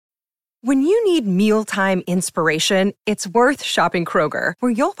When you need mealtime inspiration, it's worth shopping Kroger,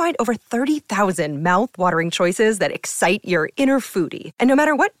 where you'll find over 30,000 mouth-watering choices that excite your inner foodie. And no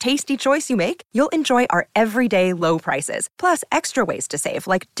matter what tasty choice you make, you'll enjoy our everyday low prices, plus extra ways to save,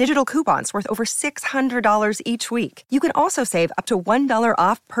 like digital coupons worth over $600 each week. You can also save up to $1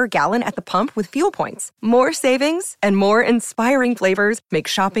 off per gallon at the pump with fuel points. More savings and more inspiring flavors make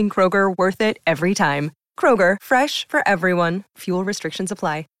shopping Kroger worth it every time. Kroger, fresh for everyone. Fuel restrictions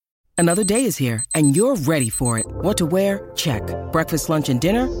apply. Another day is here, and you're ready for it. What to wear? Check. Breakfast, lunch, and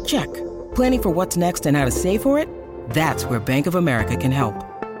dinner? Check. Planning for what's next and how to save for it? That's where Bank of America can help.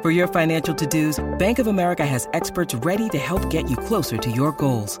 For your financial to-dos, Bank of America has experts ready to help get you closer to your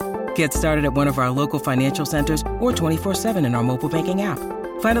goals. Get started at one of our local financial centers or 24/7 in our mobile banking app.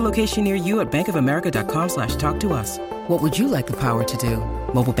 Find a location near you at bankofamerica.com/talktous. What would you like the power to do?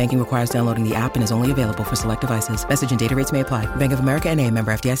 Mobile banking requires downloading the app and is only available for select devices. Message and data rates may apply. Bank of America NA,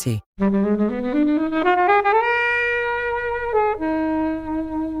 member FDIC.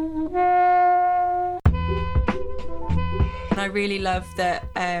 I really love that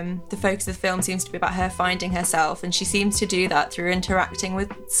the focus of the film seems to be about her finding herself, and she seems to do that through interacting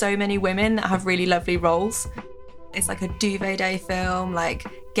with so many women that have really lovely roles. It's like a duvet day film, like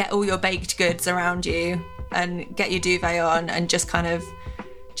get all your baked goods around you and get your duvet on and just kind of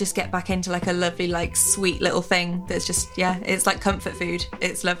just get back into like a lovely, like sweet little thing that's just, yeah, it's like comfort food.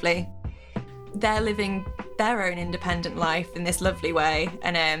 It's lovely. They're living their own independent life in this lovely way,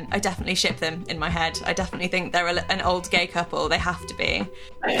 and I definitely ship them in my head. I definitely think they're an old gay couple. They have to be.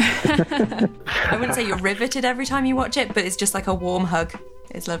 I wouldn't say you're riveted every time you watch it, but it's just like a warm hug.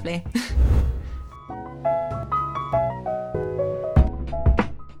 It's lovely.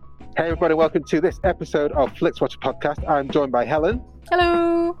 Hey everybody, welcome to this episode of Flixwatcher Podcast. I'm joined by Helen.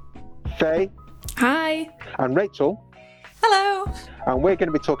 Hello. Faye. Hi. And Rachel. Hello. And we're going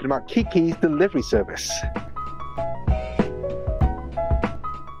to be talking about Kiki's delivery service.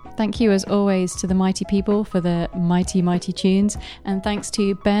 Thank you as always to the mighty people for the mighty, mighty tunes. And thanks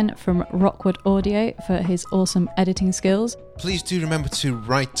to Ben from Rockwood Audio for his awesome editing skills. Please do remember to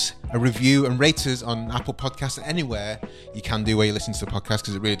write a review and rate us on Apple Podcasts, anywhere you can do where you listen to the podcast,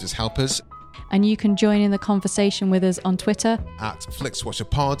 because it really does help us. And you can join in the conversation with us on Twitter at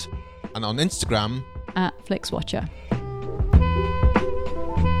FlixWatcherPod and on Instagram at FlixWatcher.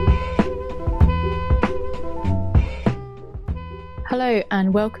 Hello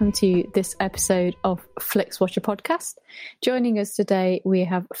and welcome to this episode of Flixwatcher Podcast. Joining us today we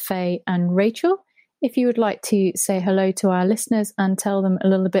have Faye and Rachel. If you would like to say hello to our listeners and tell them a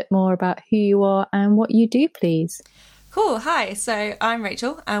little bit more about who you are and what you do, please. Cool. Hi. So I'm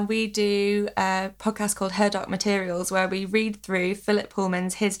Rachel, and we do a podcast called Her Dark Materials, where we read through Philip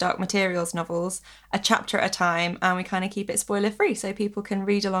Pullman's His Dark Materials novels a chapter at a time, and we kind of keep it spoiler free so people can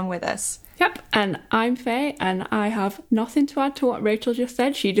read along with us. Yep, and I'm Faye, and I have nothing to add to what Rachel just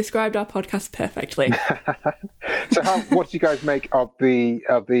said. She described our podcast perfectly. So what did you guys make of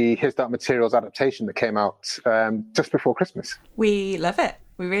the His Dark Materials adaptation that came out just before Christmas? We love it.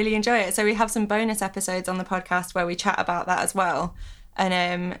 We really enjoy it. So we have some bonus episodes on the podcast where we chat about that as well.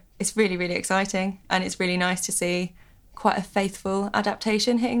 And it's really, really exciting. And it's really nice to see quite a faithful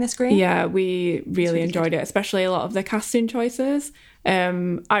adaptation hitting the screen. Yeah, we really enjoyed it, especially a lot of the casting choices.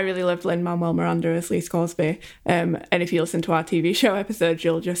 I really loved Lin-Manuel Miranda as Lee Scoresby. And if you listen to our TV show episodes,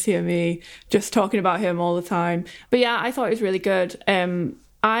 you'll just hear me just talking about him all the time. But yeah, I thought it was really good.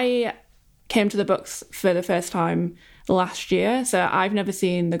 I came to the books for the first time last year, so I've never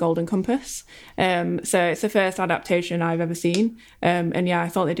seen The Golden Compass, so it's the first adaptation I've ever seen, and yeah, I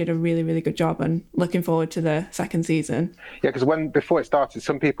thought they did a really, really good job, and looking forward to the second season. Yeah, because before it started,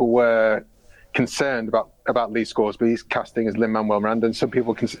 some people were concerned about Lee Scoresby's casting as Lin-Manuel Miranda, and some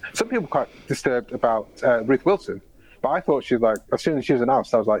people quite disturbed about Ruth Wilson. But I thought she was like, as soon as she was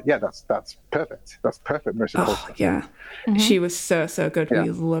announced, I was like, yeah, that's perfect. That's perfect, Mrs. Coulter. Yeah. Mm-hmm. She was so good. Yeah.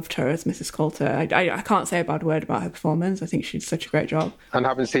 We loved her as Mrs. Coulter. I can't say a bad word about her performance. I think she did such a great job. And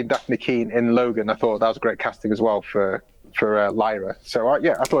having seen Daphne Keane in Logan, I thought that was a great casting as well for Lyra. So, I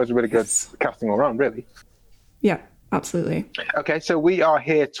thought it was a really good casting all around, really. Yeah, absolutely. Okay, so we are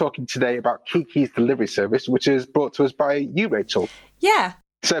here talking today about Kiki's delivery service, which is brought to us by you, Rachel. Yeah.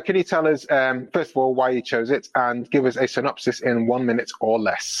 So can you tell us, first of all, why you chose it and give us a synopsis in 1 minute or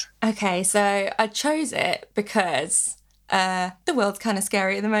less? Okay, so I chose it because the world's kind of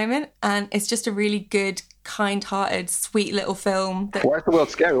scary at the moment, and it's just a really good, kind-hearted, sweet little film. Why is the world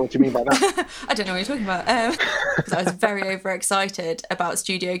scary? What do you mean by that? I don't know what you're talking about. Because I was very overexcited about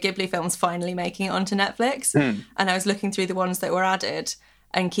Studio Ghibli films finally making it onto Netflix, and I was looking through the ones that were added,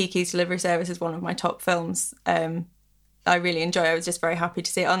 and Kiki's Delivery Service is one of my top films. I really enjoy. I was just very happy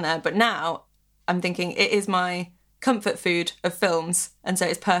to see it on there. But now I'm thinking it is my comfort food of films, and so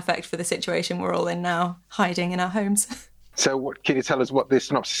it's perfect for the situation we're all in now, hiding in our homes. So can you tell us what the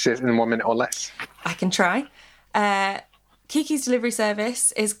synopsis is in 1 minute or less? I can try. Kiki's Delivery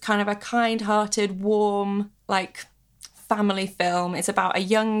Service is kind of a kind-hearted, warm, like, family film. It's about a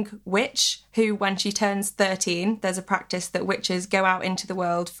young witch who, when she turns 13, there's a practice that witches go out into the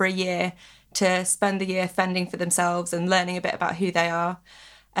world for a year to spend the year fending for themselves and learning a bit about who they are.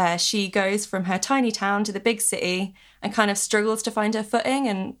 She goes from her tiny town to the big city and kind of struggles to find her footing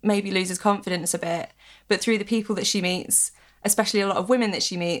and maybe loses confidence a bit. But through the people that she meets, especially a lot of women that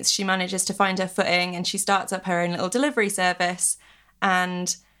she meets, she manages to find her footing and she starts up her own little delivery service.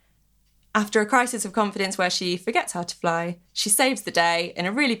 And after a crisis of confidence where she forgets how to fly, she saves the day in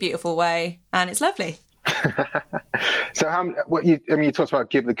a really beautiful way, and it's lovely. So, you talked about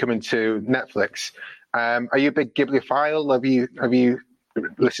Ghibli coming to Netflix. Are you a big Ghibli-phile? Have you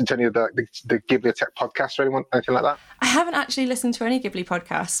listened to any of the Ghibli Tech podcasts or anything like that? I haven't actually listened to any Ghibli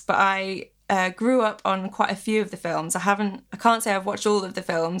podcasts, but I grew up on quite a few of the films. I can't say I've watched all of the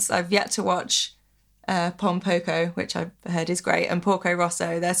films. I've yet to watch Pon Poko, which I've heard is great, and Porco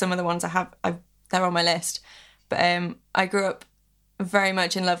Rosso. They're some of the ones they're on my list. But I grew up very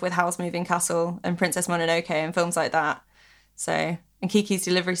much in love with Howl's Moving Castle and Princess Mononoke and films like that. So, and Kiki's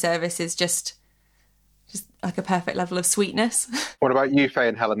Delivery Service is just like a perfect level of sweetness. What about you, Faye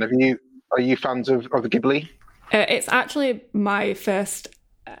and Helen? Are you fans of the Ghibli? It's actually my first.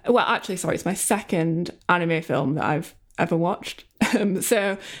 It's my second anime film that I've ever watched.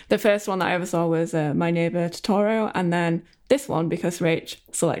 So the first one that I ever saw was My Neighbor Totoro, and then this one because Rach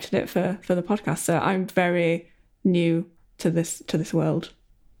selected it for the podcast. So I'm very new to this world.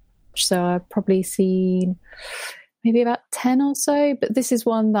 So I've probably seen maybe about 10 or so, but this is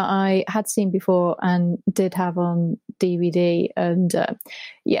one that I had seen before and did have on DVD, and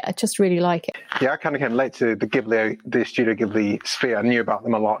I just really like it. Yeah, I kind of came late to the Studio Ghibli sphere. I knew about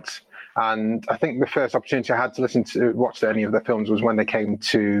them a lot, and I think the first opportunity I had to watch any of their films was when they came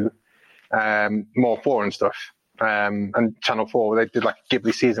to More 4 and stuff, and Channel 4. They did like a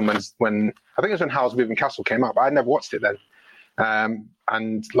Ghibli season when I think it was when Howl's Moving Castle came out, but I never watched it then.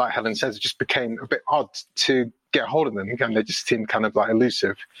 And like Helen says, it just became a bit odd to get a hold of them, and they just seemed kind of like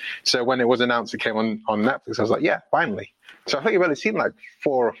elusive. So when it was announced it came on Netflix, I was like, yeah, finally. So I think I've only seen like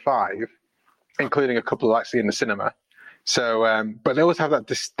 4 or 5, including a couple actually in the cinema. So, but they always have that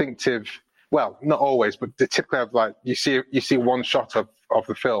distinctive, well, not always, but they typically have like, you see one shot of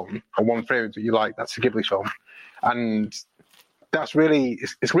the film or one frame that you like, that's a Ghibli film. And that's really,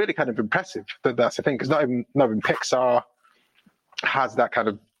 it's really kind of impressive that's the thing, because not even Pixar has that kind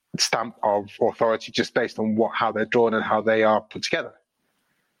of stamp of authority just based on how they're drawn and how they are put together.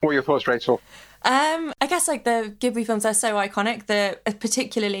 What are your thoughts, Rachel? I guess like the Ghibli films are so iconic that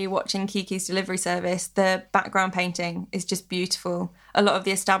particularly watching Kiki's Delivery Service, the background painting is just beautiful. A lot of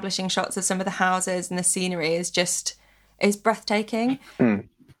the establishing shots of some of the houses and the scenery is breathtaking. Mm.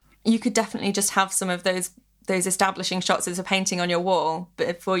 You could definitely just have some of those establishing shots as a painting on your wall, but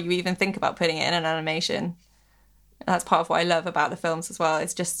before you even think about putting it in an animation. That's part of what I love about the films as well.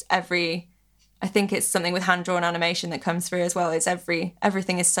 It's just I think it's something with hand-drawn animation that comes through as well. It's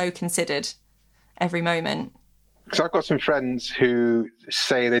everything is so considered, every moment. So I've got some friends who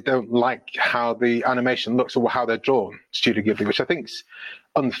say they don't like how the animation looks or how they're drawn, Studio Ghibli, which I think is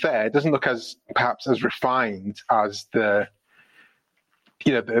unfair. It doesn't look perhaps as refined as the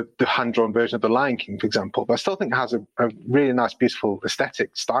hand-drawn version of The Lion King, for example. But I still think it has a really nice, beautiful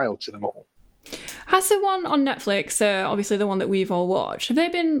aesthetic style to them all. Has the one on Netflix, obviously the one that we've all watched, have they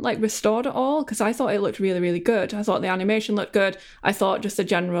been like restored at all? Because I thought it looked really, really good. I thought the animation looked good. I thought just the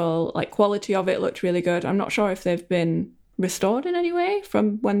general like quality of it looked really good. I'm not sure if they've been restored in any way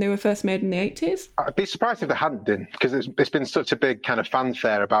from when they were first made in the 80s. I'd be surprised if they hadn't been, because it's been such a big kind of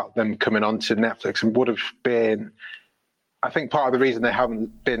fanfare about them coming onto Netflix, and would have been, I think part of the reason they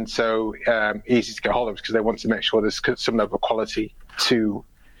haven't been so easy to get hold of is because they want to make sure there's some level of quality to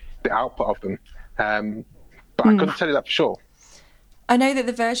the output of them. But I couldn't tell you that for sure. I know that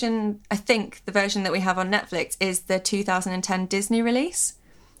the version that we have on Netflix is the 2010 Disney release,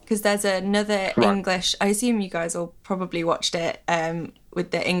 because there's another English, I assume you guys all probably watched it with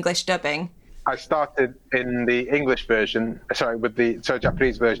the English dubbing. I started in the English version, with the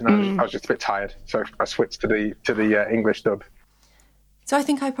Japanese version. I was just a bit tired, so I switched to the English dub. So I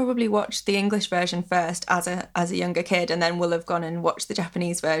think I probably watched the English version first as a younger kid, and then will have gone and watched the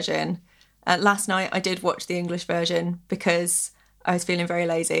Japanese version. Last night I did watch the English version because I was feeling very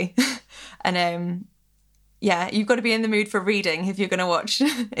lazy, and yeah, you've got to be in the mood for reading if you're going to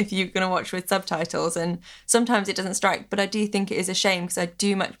watch with subtitles, and sometimes it doesn't strike. But I do think it is a shame because I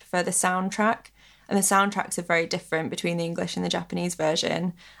do much prefer the soundtrack, and the soundtracks are very different between the English and the Japanese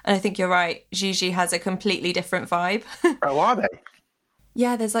version. And I think you're right, Gigi has a completely different vibe. Oh, are they?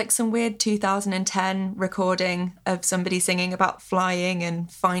 Yeah, there's like some weird 2010 recording of somebody singing about flying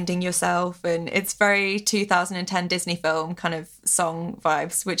and finding yourself. And it's very 2010 Disney film kind of song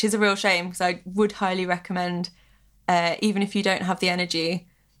vibes, which is a real shame because I would highly recommend, even if you don't have the energy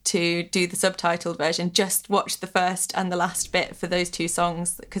to do the subtitled version, just watch the first and the last bit for those two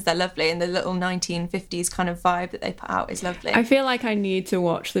songs because they're lovely, and the little 1950s kind of vibe that they put out is lovely. I feel like I need to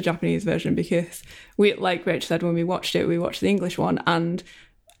watch the Japanese version because we, like Rich said, when we watched the English one, and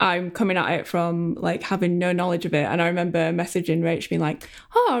I'm coming at it from like having no knowledge of it. And I remember messaging Rach being like,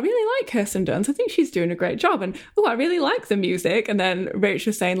 oh, I really like Kirsten Dunst. I think she's doing a great job. And oh, I really like the music. And then Rach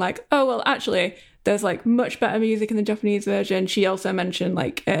was saying like, oh, well, actually, there's like much better music in the Japanese version. She also mentioned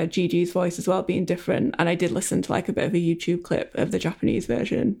like Gigi's voice as well being different. And I did listen to like a bit of a YouTube clip of the Japanese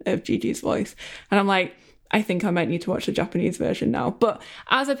version of Gigi's voice. And I'm like, I think I might need to watch the Japanese version now. But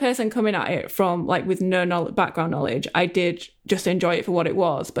as a person coming at it from like with no background knowledge, I did just enjoy it for what it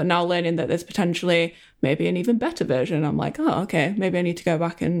was. But now learning that there's potentially maybe an even better version, I'm like, oh, okay, maybe I need to go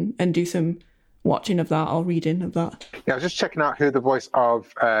back and do some watching of that or reading of that. Yeah, I was just checking out who the voice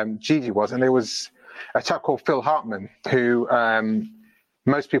of Gigi was, and there was a chap called Phil Hartman who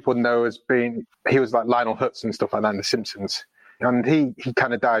most people know as being, he was like Lionel Hutz and stuff like that in The Simpsons. And he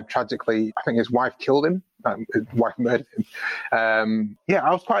kind of died tragically. I think his wife killed him. His wife murdered him. I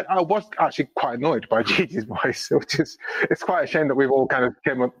was actually quite annoyed by Gigi's voice, which is, it's quite a shame that we've all kind of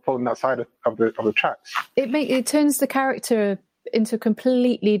came up on that side of the tracks. It turns the character into a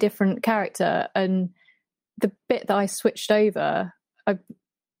completely different character, and the bit that I switched over, I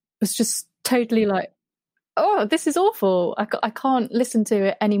was just totally like, oh, this is awful. I can't listen to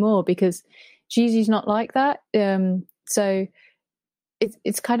it anymore because Gigi's not like that. So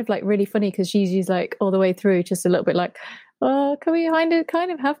it's kind of like really funny because Gigi's like all the way through just a little bit like, oh, can we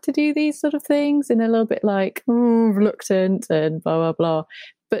kind of have to do these sort of things, and a little bit like reluctant and blah blah blah,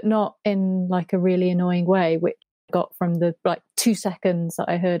 but not in like a really annoying way, which I got from the like 2 seconds that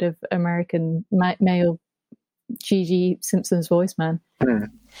I heard of American male Gigi Simpson's voice, man.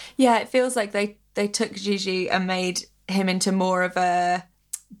 Yeah, it feels like they took Gigi and made him into more of a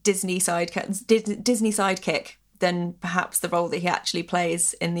Disney sidekick than perhaps the role that he actually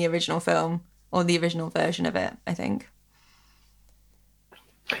plays in the original film or the original version of it, I think.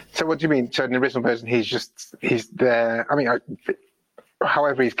 So what do you mean? So in the original version, he's there. I mean,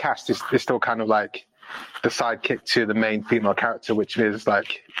 however he's cast, is still kind of like the sidekick to the main female character, which is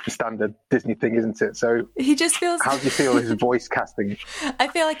like the standard Disney thing, isn't it? So he just feels... How do you feel his voice casting? I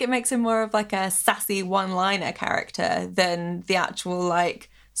feel like it makes him more of like a sassy one-liner character than the actual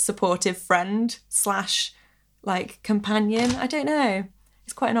like supportive friend / like companion. I don't know.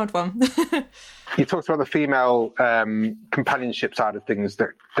 It's quite an odd one. You talked about the female companionship side of things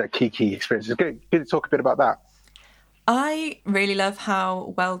that Kiki experiences. Could you talk a bit about that? I really love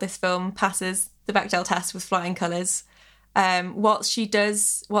how well this film passes the Bechdel test with flying colours. Whilst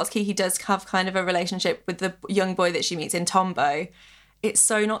Kiki does have kind of a relationship with the young boy that she meets in Tombow, it's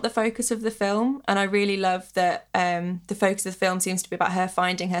so not the focus of the film. And I really love that the focus of the film seems to be about her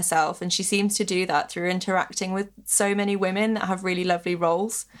finding herself, and she seems to do that through interacting with so many women that have really lovely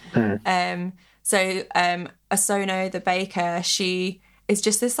roles. Asono, the baker, she is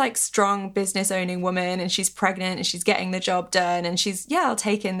just this like strong business owning woman, and she's pregnant and she's getting the job done, and I'll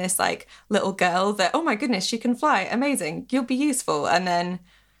take in this like little girl that, oh my goodness, she can fly, amazing, you'll be useful. And then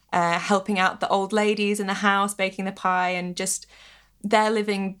helping out the old ladies in the house, baking the pie, and just they're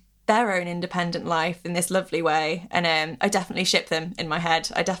living their own independent life in this lovely way. And I definitely ship them in my head.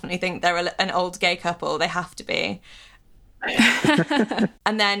 I definitely think they're an old gay couple. They have to be.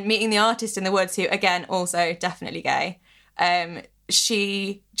 And then meeting the artist in the woods, who again also definitely gay.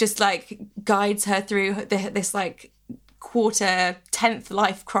 She just like guides her through this like 10th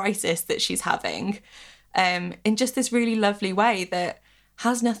life crisis that she's having, in just this really lovely way that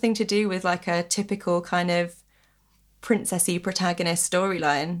has nothing to do with like a typical kind of princessy protagonist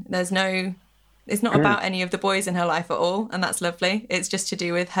storyline. It's not about any of the boys in her life at all, and that's lovely. It's just to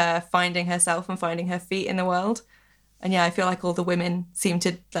do with her finding herself and finding her feet in the world. And yeah, I feel like all the women seem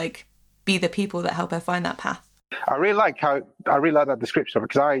to like be the people that help her find that path. I really like that description of it,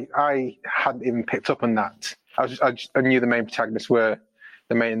 because I hadn't even picked up on that. I knew the main protagonists the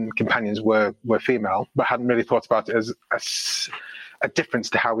main companions were female, but hadn't really thought about it as a difference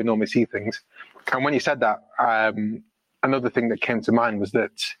to how we normally see things. And when you said that, another thing that came to mind was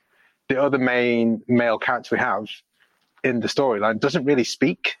that the other main male character we have in the storyline doesn't really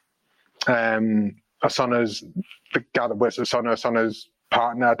speak. Osono's, the guy that works with Osono's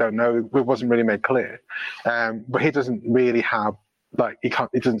partner, I don't know, it wasn't really made clear. But he doesn't really have, like, he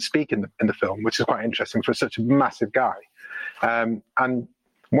doesn't speak in the film, which is quite interesting for such a massive guy. And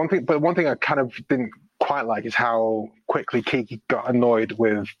one thing I kind of didn't quite like is how quickly Kiki got annoyed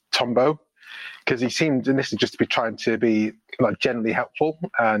with Tombo, because he seemed initially just to be trying to be like generally helpful,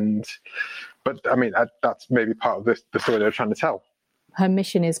 but I mean that's maybe part of the story they're trying to tell. Her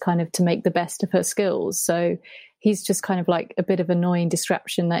mission is kind of to make the best of her skills, so he's just kind of like a bit of annoying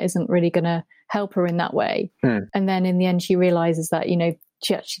distraction that isn't really going to help her in that way. And then in the end she realizes that, you know,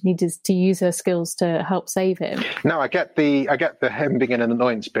 she actually needs to use her skills to help save him. No, I get the him being an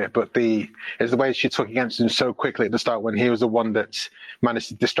annoyance bit, but is the way she took against him so quickly at the start when he was the one that managed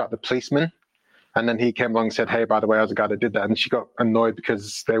to distract the policeman, and then he came along and said, "Hey, by the way, I was the guy that did that," and she got annoyed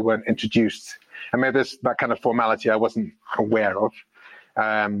because they weren't introduced. And maybe there's that kind of formality I wasn't aware of.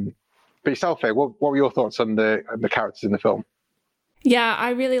 But yourself, Faye, what were your thoughts on the characters in the film? Yeah,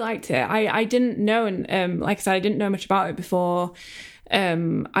 I really liked it. I didn't know, and like I said, I didn't know much about it before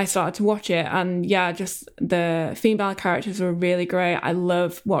I started to watch it. And yeah, just the female characters were really great. I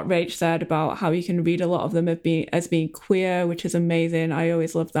love what Rach said about how you can read a lot of them as being queer, which is amazing. I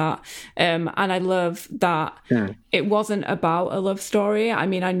always love that. And I love that it wasn't about a love story. I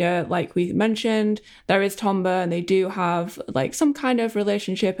mean, I know, like we mentioned, there is Tombo and they do have like some kind of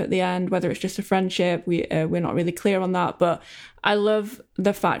relationship at the end, whether it's just a friendship. We're not really clear on that, but I love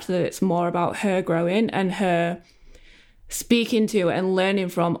the fact that it's more about her growing and her speaking to and learning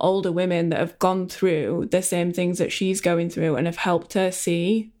from older women that have gone through the same things that she's going through and have helped her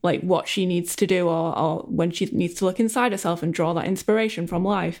see like what she needs to do or when she needs to look inside herself and draw that inspiration from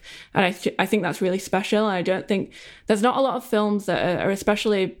life. And I think that's really special. And I don't think there's not a lot of films that are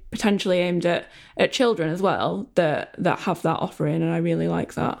especially potentially aimed at children as well that have that offering, and I really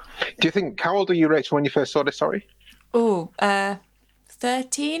like that. Do you think, how old were you, Rachel, when you first saw this, sorry?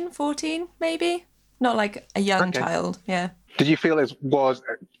 13, 14 maybe. Not like a young child, yeah. Did you feel it was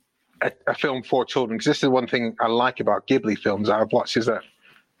a film for children? Because this is one thing I like about Ghibli films that I've watched, is that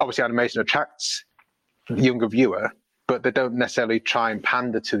obviously animation attracts the younger viewer, but they don't necessarily try and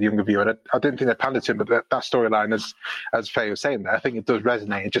pander to the younger viewer. And I didn't think they pandered to him, but that storyline, as Faye was saying there, I think it does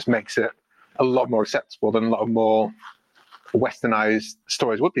resonate. It just makes it a lot more acceptable than a lot of more westernized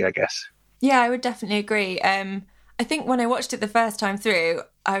stories would be, I guess. Yeah, I would definitely agree. I think when I watched it the first time through,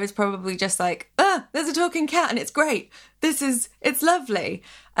 I was probably just like, there's a talking cat and it's great. It's lovely.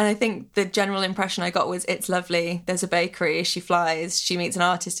 And I think the general impression I got was, it's lovely. There's a bakery. She flies. She meets an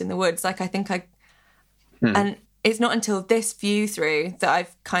artist in the woods. Like, I think and it's not until this view through that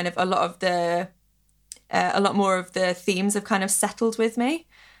I've kind of, a lot more of the themes have kind of settled with me.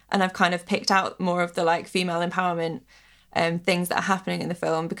 And I've kind of picked out more of the like female empowerment things that are happening in the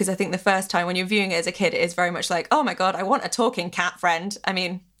film, because I think the first time when you're viewing it as a kid, it is very much like, oh my God, I want a talking cat friend. I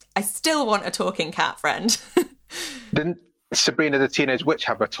mean, I still want a talking cat friend. Didn't Sabrina the Teenage Witch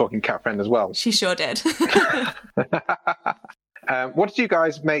have a talking cat friend as well? She sure did. What did you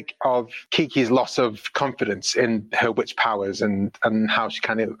guys make of Kiki's loss of confidence in her witch powers and how she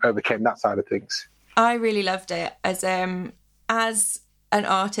kind of overcame that side of things? I really loved it. As an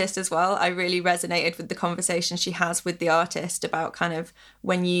artist as well, I really resonated with the conversation she has with the artist about kind of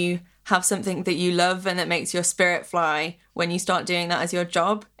when you have something that you love and that makes your spirit fly, when you start doing that as your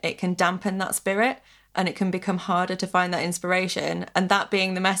job, it can dampen that spirit and it can become harder to find that inspiration. And that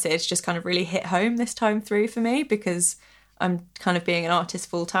being the message just kind of really hit home this time through for me, because I'm kind of being an artist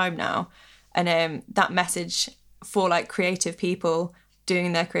full time now. And that message for like creative people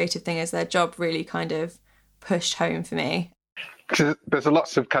doing their creative thing as their job really kind of pushed home for me. There's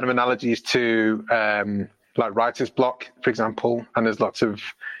lots of kind of analogies to like writer's block, for example, and there's lots of,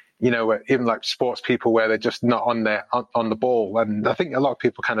 you know, even like sports people where they're just not on the ball, and I think a lot of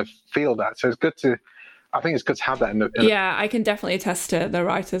people kind of feel that. So I think it's good to have that. Yeah, I can definitely attest to the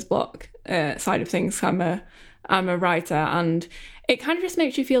writer's block side of things. I'm a writer, and it kind of just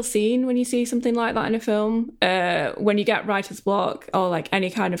makes you feel seen when you see something like that in a film. When you get writer's block or like any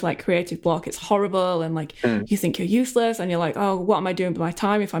kind of like creative block, it's horrible, and like you think you're useless and you're like, oh, what am I doing with my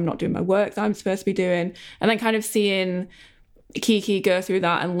time if I'm not doing my work that I'm supposed to be doing? And then kind of seeing Kiki go through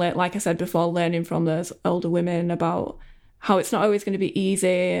that and like I said before, learning from those older women about how it's not always going to be easy,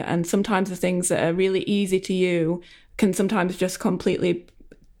 and sometimes the things that are really easy to you can sometimes just completely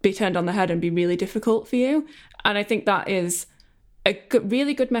be turned on the head and be really difficult for you. And I think that is a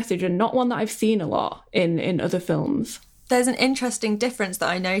really good message, and not one that I've seen a lot in other films. There's an interesting difference that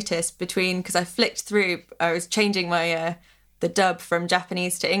I noticed between, because I flicked through, I was changing my the dub from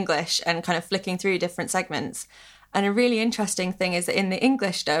Japanese to English and kind of flicking through different segments. And a really interesting thing is that in the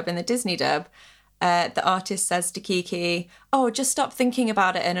English dub, in the Disney dub, the artist says to Kiki, "Oh, just stop thinking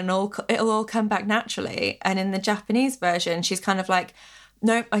about it and it'll all come back naturally." And in the Japanese version, she's kind of like,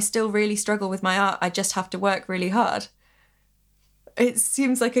 "Nope, I still really struggle with my art. I just have to work really hard." It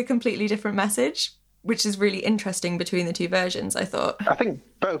seems like a completely different message, which is really interesting between the two versions, I thought. I think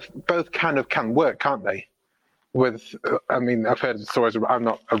both kind of can work, can't they? I've heard stories. I'm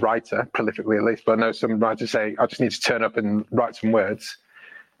not a writer, prolifically at least, but I know some writers say, "I just need to turn up and write some words,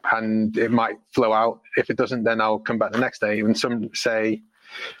 and it might flow out. If it doesn't, then I'll come back the next day." And some say,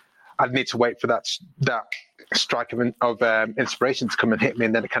 "I need to wait for that strike of inspiration to come and hit me,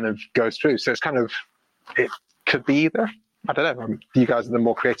 and then it kind of goes through." So it could be either. I don't know. You guys are the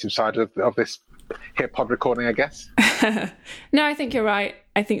more creative side of this here pod recording, I guess. No, I think you're right.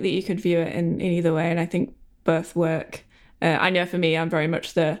 I think that you could view it in either way, and I think both work. I know for me, I'm very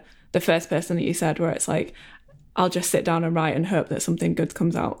much the first person that you said, where it's like, I'll just sit down and write and hope that something good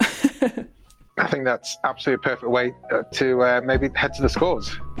comes out. I think that's absolutely a perfect way to maybe head to the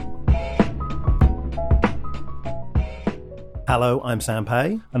scores. Hello, I'm Sam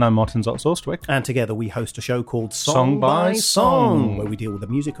Pay. And I'm Martin Zott-Zorstwick. And together we host a show called Song by Song, where we deal with the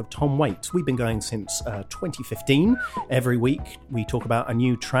music of Tom Waits. We've been going since 2015. Every week we talk about a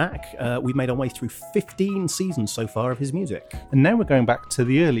new track. We've made our way through 15 seasons so far of his music. And now we're going back to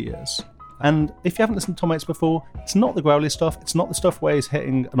the early years. And if you haven't listened to Tom Waits before, it's not the growly stuff. It's not the stuff where he's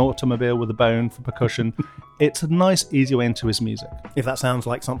hitting an automobile with a bone for percussion. It's a nice, easy way into his music. If that sounds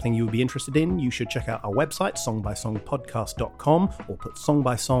like something you would be interested in, you should check out our website, songbysongpodcast.com, or put Song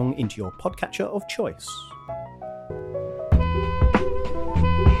by Song into your podcatcher of choice.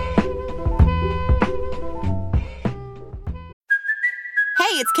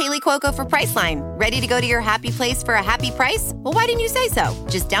 Hey, it's Kaylee Cuoco for Priceline. Ready to go to your happy place for a happy price? Well, why didn't you say so?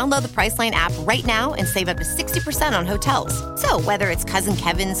 Just download the Priceline app right now and save up to 60% on hotels. So whether it's Cousin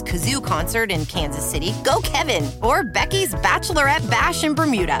Kevin's Kazoo Concert in Kansas City, go Kevin, or Becky's Bachelorette Bash in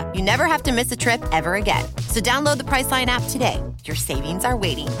Bermuda, you never have to miss a trip ever again. So download the Priceline app today. Your savings are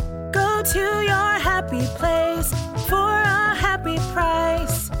waiting. Go to your happy place for a happy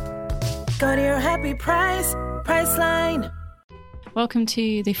price. Go to your happy price, Priceline. Welcome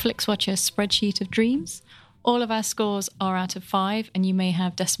to the FlixWatcher spreadsheet of dreams. All of our scores are out of 5, and you may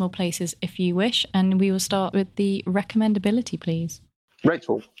have decimal places if you wish. And we will start with the recommendability, please.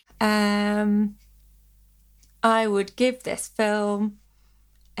 Rachel. I would give this film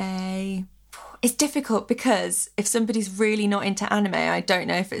It's difficult because if somebody's really not into anime, I don't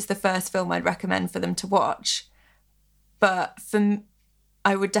know if it's the first film I'd recommend for them to watch. But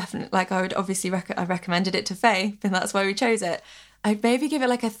I would obviously I recommended it to Faye, and that's why we chose it. I'd maybe give it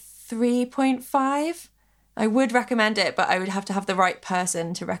like a 3.5. I would recommend it, but I would have to have the right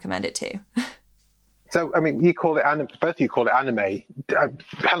person to recommend it to. So, I mean, you call it anime. Both of you call it anime.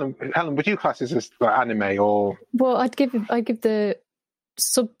 Helen, would you class this as anime or? Well, I'd give the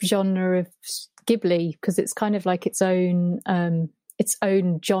subgenre of Ghibli because it's kind of like its own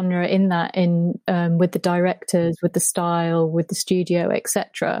genre in that, with the directors, with the style, with the studio,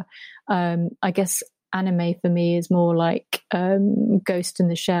 etc. I guess anime for me is more like Ghost in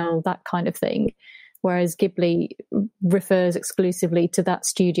the Shell, that kind of thing, whereas Ghibli refers exclusively to that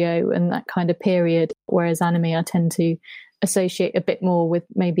studio and that kind of period, whereas anime I tend to associate a bit more with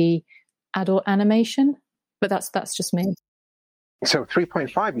maybe adult animation, but that's just me. So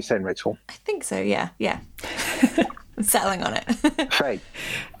 3.5 you're saying, Rachel? I think so, yeah. I'm settling on it. Faye?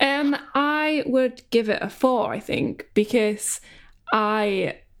 I would give it a 4, I think, because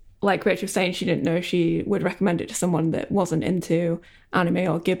like Rachel was saying, she didn't know she would recommend it to someone that wasn't into anime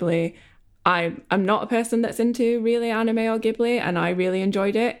or Ghibli. I'm not a person that's into really anime or Ghibli, and I really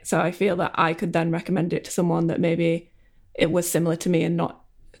enjoyed it. So I feel that I could then recommend it to someone that maybe it was similar to me and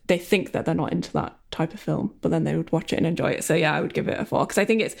they think that they're not into that type of film, but then they would watch it and enjoy it. So yeah, I would give it a 4 because I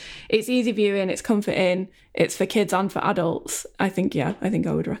think it's easy viewing, it's comforting, it's for kids and for adults. I think I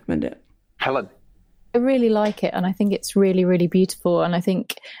would recommend it. Helen? I really like it, and I think it's really, really beautiful, and I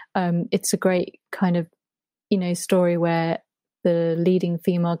think it's a great kind of, story where the leading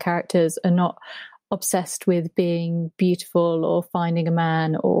female characters are not obsessed with being beautiful or finding a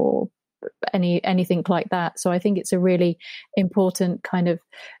man or anything like that. So I think it's a really important kind of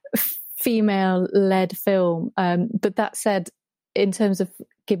female-led film. But that said, in terms of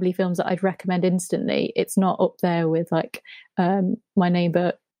Ghibli films that I'd recommend instantly, it's not up there with like My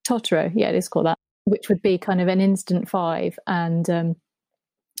Neighbor Totoro. Yeah, it is called that, which would be kind of an instant 5. And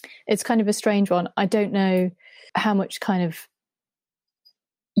it's kind of a strange one. I don't know how much kind of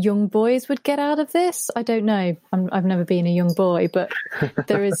young boys would get out of this. I don't know. I've never been a young boy, but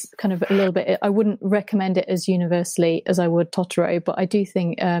there is kind of a little bit. I wouldn't recommend it as universally as I would Totoro, but I do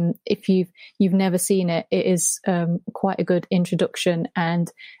think if you've never seen it, it is quite a good introduction,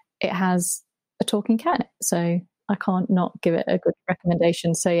 and it has a talking cat in it. So I can't not give it a good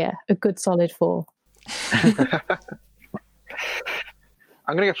recommendation. So yeah, a good solid 4.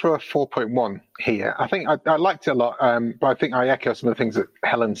 I'm going to go for a 4.1 here. I think I liked it a lot, but I think I echo some of the things that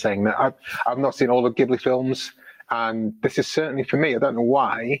Helen's saying, that I've not seen all the Ghibli films, and this is certainly, for me, I don't know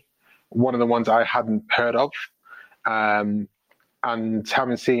why, one of the ones I hadn't heard of. And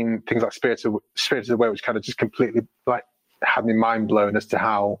having seen things like Spirited Away, which kind of just completely like had my mind blown as to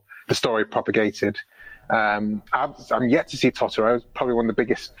how the story propagated. I'm yet to see Totoro. It's probably one of the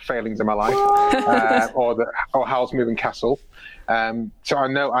biggest failings in my life, or Howl's Moving Castle. So I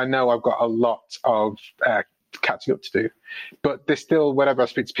know I've got a lot of catching up to do, but there's still, whenever I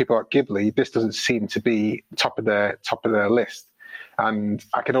speak to people about Ghibli, this doesn't seem to be top of their list, and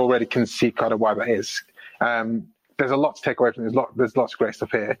I can already see kind of why that is. There's a lot to take away from it. There's lots of great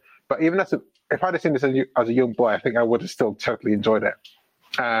stuff here, but even if I'd have seen this as a young boy, I think I would have still totally enjoyed it.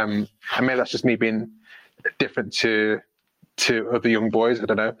 And maybe that's just me being different to other young boys. I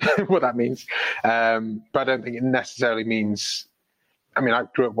don't know what that means, but I don't think it necessarily means. I mean, I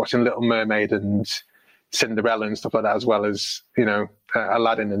grew up watching Little Mermaid and Cinderella and stuff like that, as well as, you know,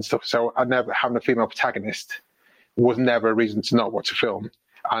 Aladdin and stuff. So having a female protagonist was never a reason to not watch a film.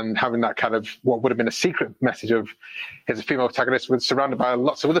 And having that kind of what would have been a secret message of here's a female protagonist surrounded by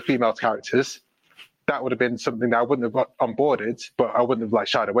lots of other female characters, that would have been something that I wouldn't have got onboarded, but I wouldn't have like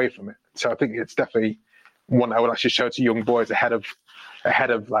shied away from it. So I think it's definitely one I would actually show to young boys ahead of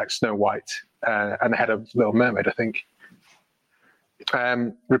like Snow White and ahead of Little Mermaid, I think.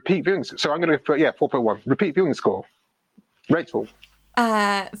 Repeat viewing. So I'm going to go for 4.1. Repeat viewing score. Rachel.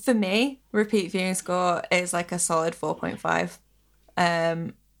 For me, repeat viewing score is like a solid 4.5.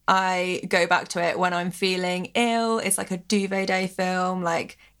 I go back to it when I'm feeling ill. It's like a duvet day film.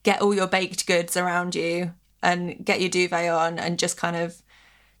 Like, get all your baked goods around you and get your duvet on and just kind of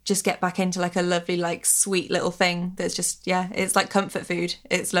get back into like a lovely, like sweet little thing that's just, it's like comfort food.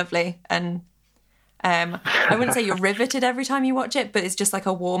 It's lovely. And I wouldn't say you're riveted every time you watch it, but it's just like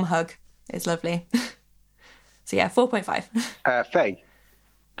a warm hug. It's lovely. So 4.5. Faye.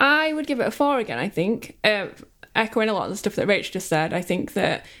 I would give it a 4 again, I think. Echoing a lot of the stuff that Rach just said, I think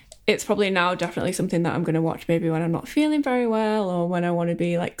that it's probably now definitely something that I'm going to watch maybe when I'm not feeling very well or when I want to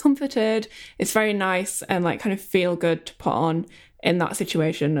be like comforted. It's very nice and like kind of feel good to put on in that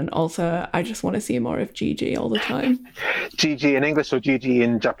situation. And also I just want to see more of Gigi all the time. Gigi in English or Gigi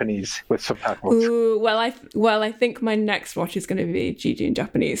in Japanese with subtitles? Ooh, well, I think my next watch is going to be Gigi in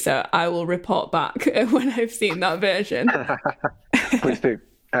Japanese, so I will report back when I've seen that version. Please do.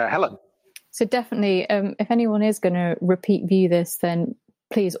 Helen? So definitely, if anyone is going to repeat view this, then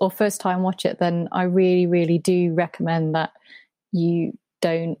please, or first time watch it, then I really, really do recommend that you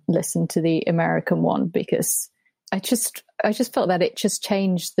don't listen to the American one, because I just felt that it just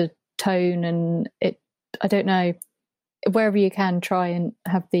changed the tone, and I don't know, wherever you can, try and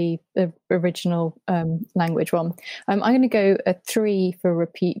have the original language one. I'm going to go a 3 for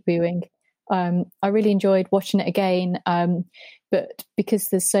repeat viewing. I really enjoyed watching it again, but because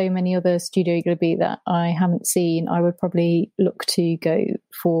there's so many other Studio Ghibli that I haven't seen, I would probably look to go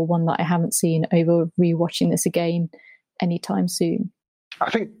for one that I haven't seen over rewatching this again anytime soon.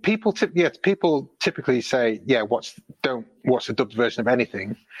 I think people typically say, don't watch the dubbed version of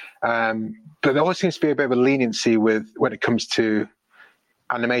anything, but there always seems to be a bit of a leniency when it comes to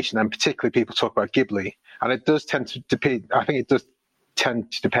animation, and particularly people talk about Ghibli, and it does tend to depend. I think it does tend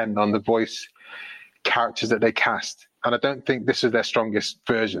to depend on the voice characters that they cast, and I don't think this is their strongest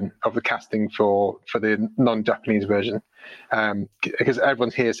version of the casting for the non-Japanese version, because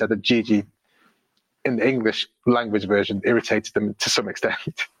everyone here said that Gigi in the English language version irritated them to some extent.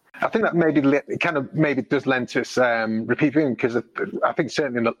 I think that maybe does lend to its repeat viewing, because I think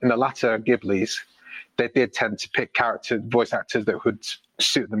certainly in the latter Ghiblis, they did tend to pick voice actors that would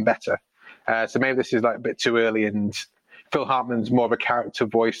suit them better. So maybe this is like a bit too early, and Phil Hartman's more of a character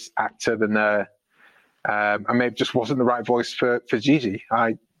voice actor than and maybe just wasn't the right voice for Gigi.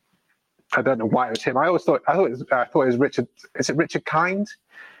 I don't know why it was him. I thought it was Richard. Is it Richard Kind,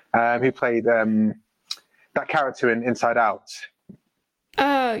 who played that character in Inside Out?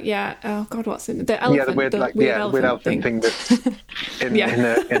 Oh yeah. Oh God, what's in the elephant? Yeah, the weird elephant thing that's in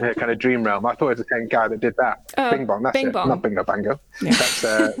her kind of dream realm. I thought it was the same guy that did that. Bing Bong. That's Bing Bong. Not Bingo Bango.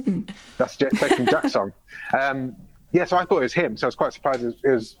 Yeah. That's Jason Jack's song. Yeah, so I thought it was him, so I was quite surprised it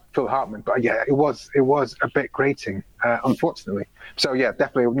was Phil Hartman. But yeah, it was a bit grating, unfortunately. So yeah,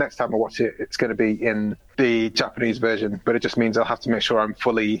 definitely next time I watch it, it's going to be in the Japanese version, but it just means I'll have to make sure I'm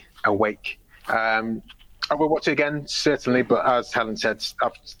fully awake. I will watch it again, certainly, but as Helen said,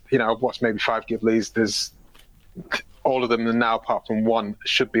 I've watched maybe 5 Ghiblis. There's all of them now, apart from one,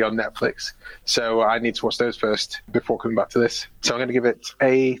 should be on Netflix. So I need to watch those first before coming back to this. So I'm going to give it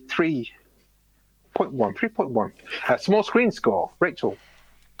a 3.1. Small screen score. Rachel.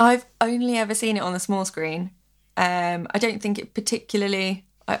 I've only ever seen it on the small screen. I don't think it particularly,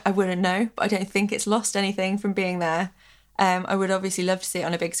 I wouldn't know, but I don't think it's lost anything from being there. I would obviously love to see it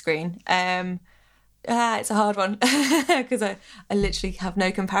on a big screen. It's a hard one because I literally have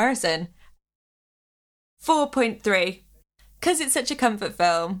no comparison. 4.3, because it's such a comfort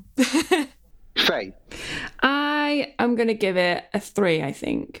film. Faye. I am going to give it a 3, I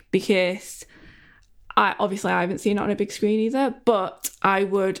think, because I haven't seen it on a big screen either, but I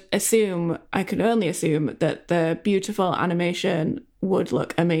could only assume that the beautiful animation would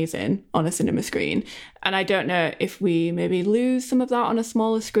look amazing on a cinema screen. And I don't know if we maybe lose some of that on a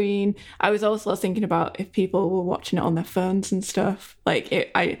smaller screen. I was also thinking about if people were watching it on their phones and stuff,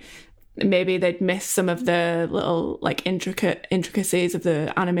 maybe they'd miss some of the little like intricacies of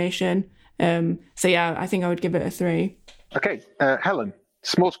the animation. So yeah, I think I would give it a 3. Okay, Helen,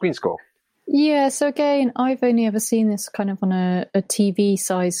 small screen score. Yeah, so again, I've only ever seen this kind of on a TV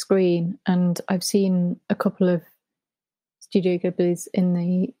size screen, and I've seen a couple of Studio Ghiblis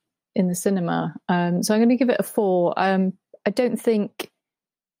in the cinema. So I'm going to give it a 4. I don't think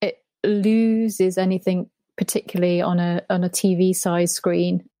it loses anything particularly on a TV size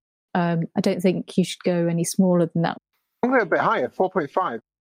screen. I don't think you should go any smaller than that. I'm going to go a bit higher, 4.5.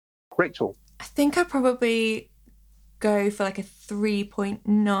 Rachel. I think I'd probably go for like a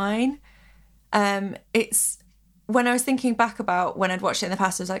 3.9. It's when I was thinking back about when I'd watched it in the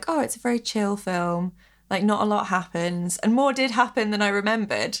past, I was like, oh, it's a very chill film. Like, not a lot happens, and more did happen than I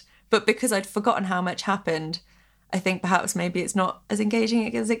remembered. But because I'd forgotten how much happened, I think perhaps maybe it's not as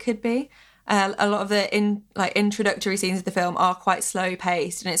engaging as it could be. A lot of the introductory scenes of the film are quite slow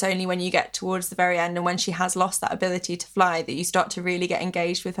paced, and it's only when you get towards the very end and when she has lost that ability to fly that you start to really get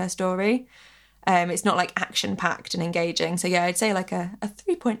engaged with her story. It's not like action packed and engaging. So yeah, I'd say like a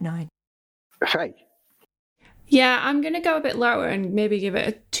 3.9. Faye. Yeah, I'm going to go a bit lower and maybe give it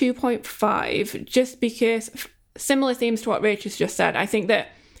a 2.5, just because similar themes to what Rachel's just said. I think that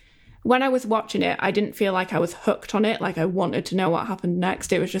when I was watching it, I didn't feel like I was hooked on it, like I wanted to know what happened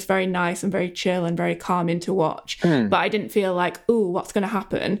next. It was just very nice and very chill and very calming to watch. But I didn't feel like, ooh, what's going to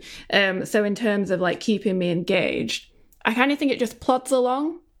happen? So in terms of like keeping me engaged, I kind of think it just plods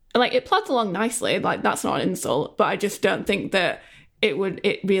along. Like, it plods along nicely, like that's not an insult, but I just don't think that it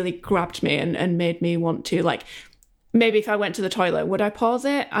really grabbed me and made me want to, like, maybe if I went to the toilet, would I pause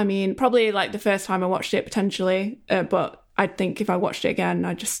it? I mean, probably like the first time I watched it potentially, but I think if I watched it again,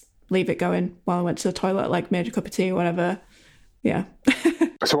 I'd just leave it going while I went to the toilet, like made a cup of tea or whatever. Yeah.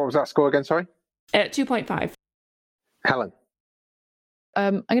 So what was that score again, sorry? 2.5. Helen.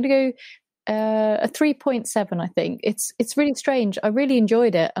 I'm going to go a 3.7, I think. It's really strange. I really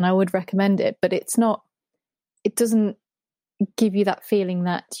enjoyed it and I would recommend it, but it doesn't give you that feeling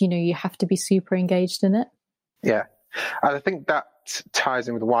that, you have to be super engaged in it. Yeah. And I think that ties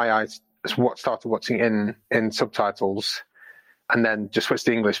in with why I started watching in subtitles and then just switched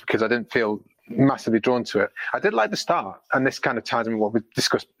to English, because I didn't feel massively drawn to it. I did like the start, and this kind of ties in with what we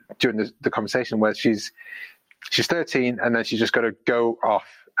discussed during the conversation, where she's 13 and then she's just got to go off,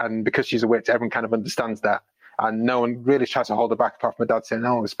 and because she's a witch, everyone kind of understands that, and no one really tries to hold her back apart from her dad saying,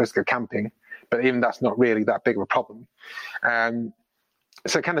 "Oh, we're supposed to go camping," but even that's not really that big of a problem.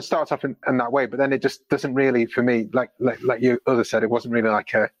 So it kind of starts off in that way, but then it just doesn't really, for me, like you others said, it wasn't really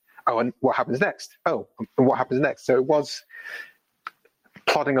like and what happens next? Oh, and what happens next? So it was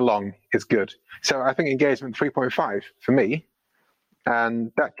plodding along is good. So I think engagement 3.5 for me,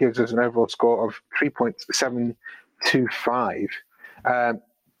 and that gives us an overall score of 3.725.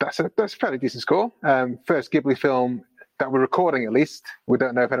 That's a fairly decent score. First Ghibli film that we're recording, at least. We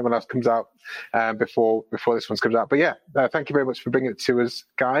don't know if anyone else comes out before this one comes out. But yeah, thank you very much for bringing it to us,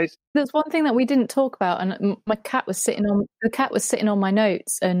 guys. There's one thing that we didn't talk about, and my cat was sitting on my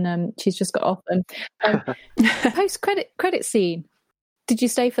notes, and she's just got off. And post credit scene. Did you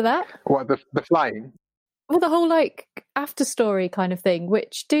stay for that? What, the flying? Well, the whole like after story kind of thing,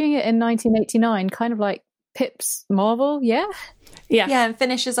 which doing it in 1989 kind of like Pip's Marvel, yeah, and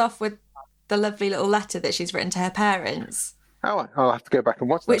finishes off with the lovely little letter that she's written to her parents. Oh, I'll have to go back and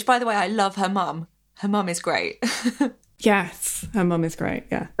watch that. Which, by the way, I love her mum. Her mum is great. Yes, her mum is great,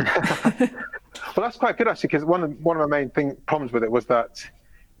 yeah. Well, that's quite good actually, because one of my main problems with it was that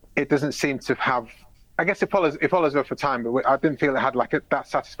it doesn't seem to have. I guess it follows her for time, but I didn't feel it had like that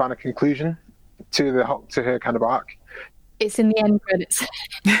satisfying a conclusion to her kind of arc. It's in the end credits.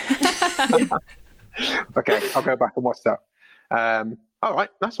 Okay, I'll go back and watch that. All right,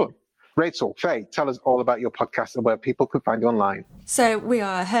 nice one. Rachel, Faye, tell us all about your podcast and where people could find you online. So we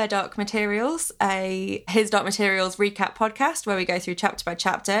are Her Dark Materials, a His Dark Materials recap podcast where we go through chapter by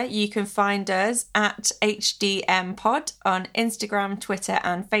chapter. You can find us at HDM Pod on Instagram, Twitter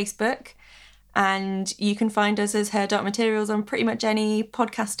and Facebook. And you can find us as Her Dark Materials on pretty much any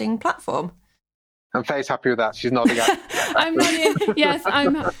podcasting platform. And Faye's happy with that. She's nodding at. I'm nodding. Yes,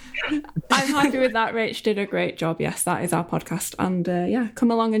 I'm happy with that. Rach did a great job. Yes, that is our podcast. And come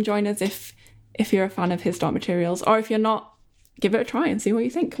along and join us if you're a fan of His Dark Materials, or if you're not, give it a try and see what you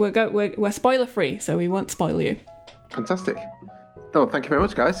think. We're spoiler free, so we won't spoil you. Fantastic. Oh, thank you very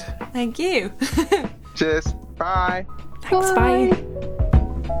much, guys. Thank you. Cheers. Bye. Thanks. Bye.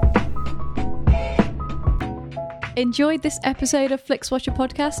 Enjoyed this episode of FlixWatcher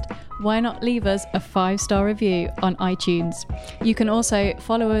Podcast? Why not leave us a 5-star review on iTunes? You can also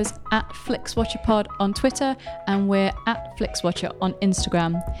follow us at FlixWatcherPod on Twitter, and we're at FlixWatcher on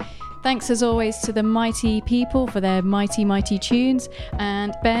Instagram. Thanks as always to the mighty people for their mighty tunes,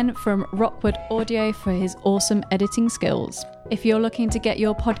 and Ben from Rockwood Audio for his awesome editing skills. If you're looking to get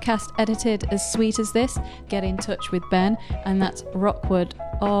your podcast edited as sweet as this, get in touch with Ben, and that's Rockwood,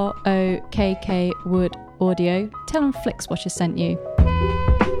 ROKK Wood Audio. Tell them FlixWatcher sent you.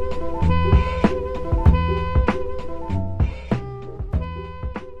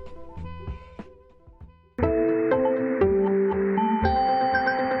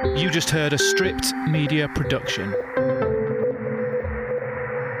 You just heard a Stripped Media production.